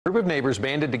A group of neighbors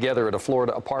banded together at a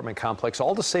Florida apartment complex,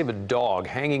 all to save a dog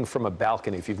hanging from a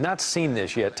balcony. If you've not seen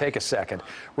this yet, take a second.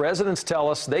 Residents tell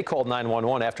us they called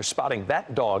 911 after spotting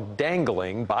that dog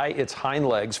dangling by its hind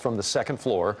legs from the second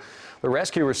floor. The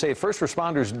rescuers say first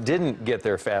responders didn't get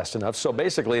there fast enough, so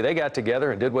basically they got together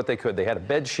and did what they could. They had a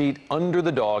bed sheet under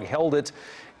the dog, held it,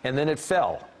 and then it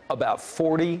fell about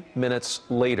 40 minutes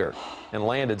later and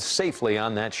landed safely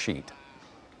on that sheet.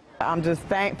 I'm just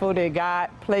thankful that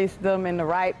God placed them in the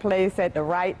right place at the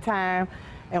right time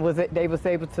and they was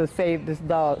able to save this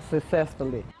dog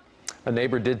successfully. A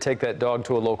neighbor did take that dog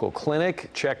to a local clinic,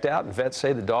 checked out, and vets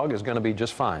say the dog is going to be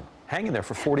just fine. Hanging there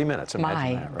for 40 minutes.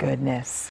 Imagine that, right? My goodness.